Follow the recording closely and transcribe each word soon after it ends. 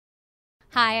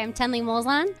Hi, I'm Tenley and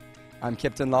I'm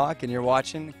Kiptyn Locke, and you're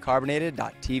watching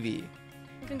Carbonated.tv.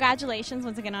 Congratulations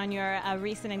once again on your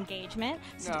recent engagement.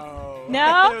 No.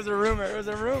 No? It was a rumor. It was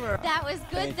a rumor. That was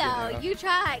good, though. You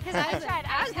tried, because I was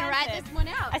going to write this one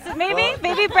out. I said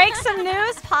maybe break some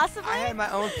news, possibly. I had my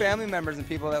own family members and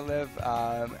people that live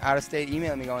out of state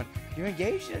emailing me going, "You're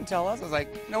engaged? You didn't tell us." I was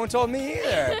like, "No one told me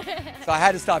either." So I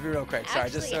had to stop you real quick. Sorry.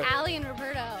 Actually, Allie and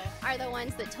Roberto are the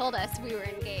ones that told us we were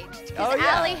engaged. Oh, Because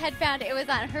yeah. Allie had found it was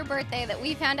on her birthday that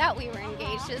we found out we were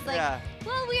engaged. She was like,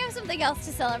 well, we have something else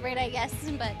to celebrate, I guess.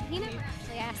 But he never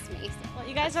actually asked me. So. Well,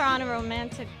 you guys are on a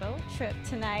romantic boat trip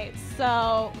tonight,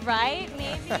 so, right?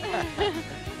 Maybe? Are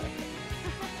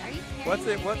you carrying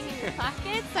anything in your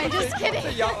pockets? I'm just kidding.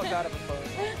 What's a yacht without a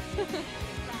proposal?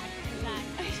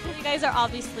 You guys are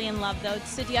obviously in love, though,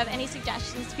 so do you have any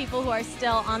suggestions to people who are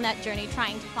still on that journey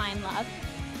trying to find love?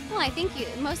 Well, I think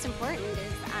most important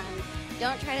is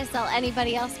don't try to sell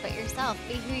anybody else but yourself.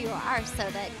 Be who you are so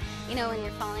that, you know, when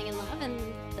you're falling in love and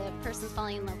the person's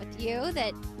falling in love with you,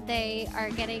 that they are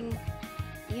getting,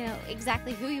 you know,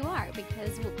 exactly who you are.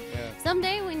 Because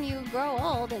someday when you grow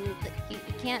old and you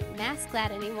can't mask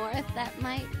that anymore, that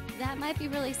might be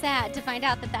really sad to find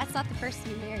out that that's not the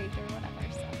person you married or whatever.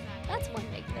 So that's one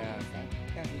big thing I would say.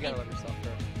 Yeah, you gotta love yourself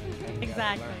first. And you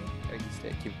Exactly.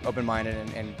 gotta keep open-minded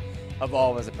and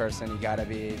evolve as a person. You gotta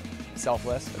be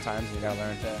selfless at times. You gotta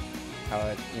learn to how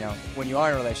it, you know, when you are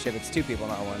in a relationship, it's two people,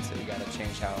 not one. So you gotta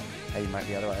change how you might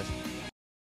be otherwise.